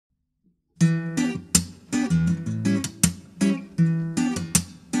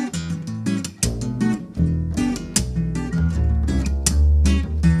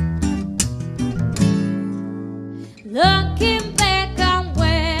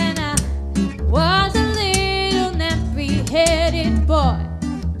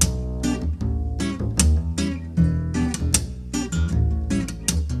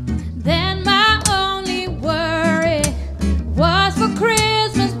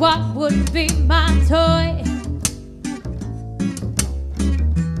would be my toy.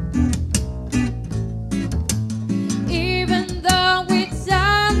 Even though we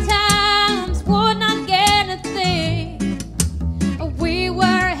sometimes would not get a thing, we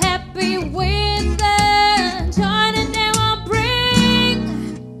were happy with the joy that they will bring.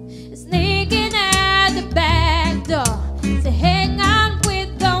 Sneaking out the back door to hang out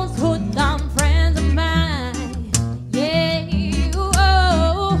with those hoodlum friends of mine. Yeah,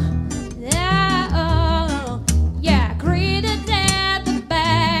 oh, yeah, greeted at the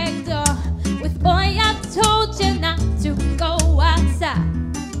back door with, boy, I told you not to go outside.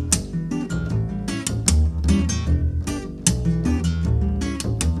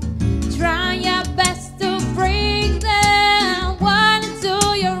 Try your best to bring the one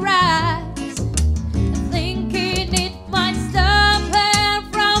into your eyes, thinking it might stop her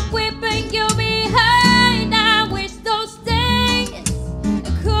from whipping you behind. I wish those things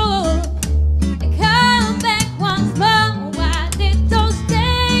could come back once more. Why did those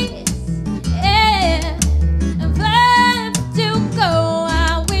things ever to go?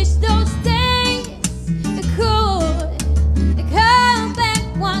 I wish those things could come back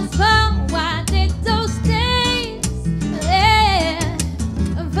once more. Why did those things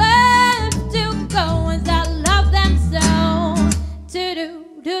ever to go? As I love them so. Do do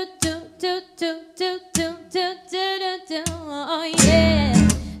do do do do do do do do do. Oh yeah.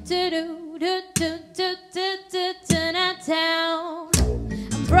 Do do do do do do do do town.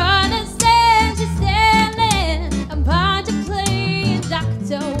 I'm brothers and she's standing. I'm about to play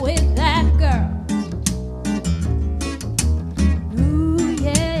doctor with that girl. Ooh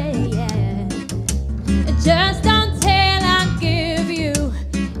yeah, yeah. Just until I give you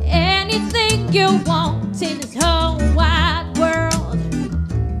anything you want in this whole wide world.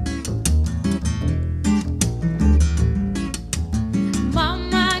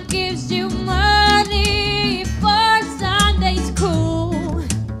 Mama gives you money for Sunday school.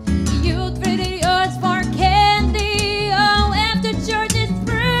 You treat yours for candy. Oh, after church is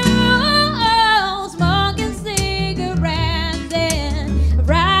through, oh, smoking cigarettes and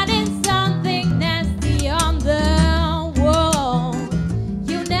writing something nasty on the wall.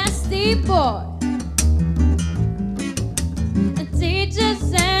 You nasty boy. The teacher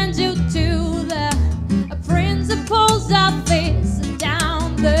sends you to the principal's office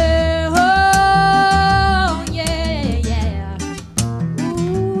down the hall. Yeah, yeah.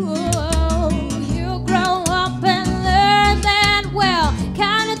 Ooh, you grow up and learn that, well,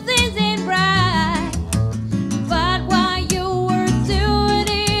 kind of things ain't right. But while you were doing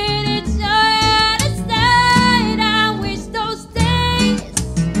it, it's out of sight. I wish those things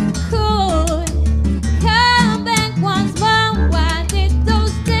could come back once more. Why did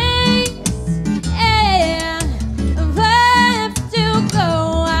those things ever to go?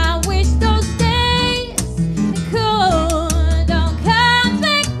 I wish those things could come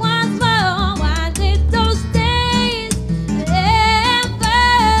back once more. Why did those things ever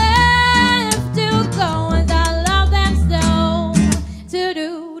to go? As I love them so. Do do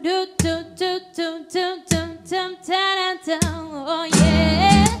do do do do do do do do do. Oh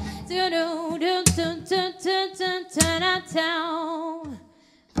yeah. Do do do do do do do do do.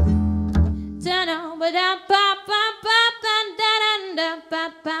 Da-da,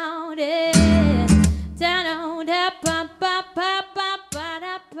 ba-da-ba-ba-ba-ba-da-da-da-ba-ba-da. Da-da-da-ba-ba.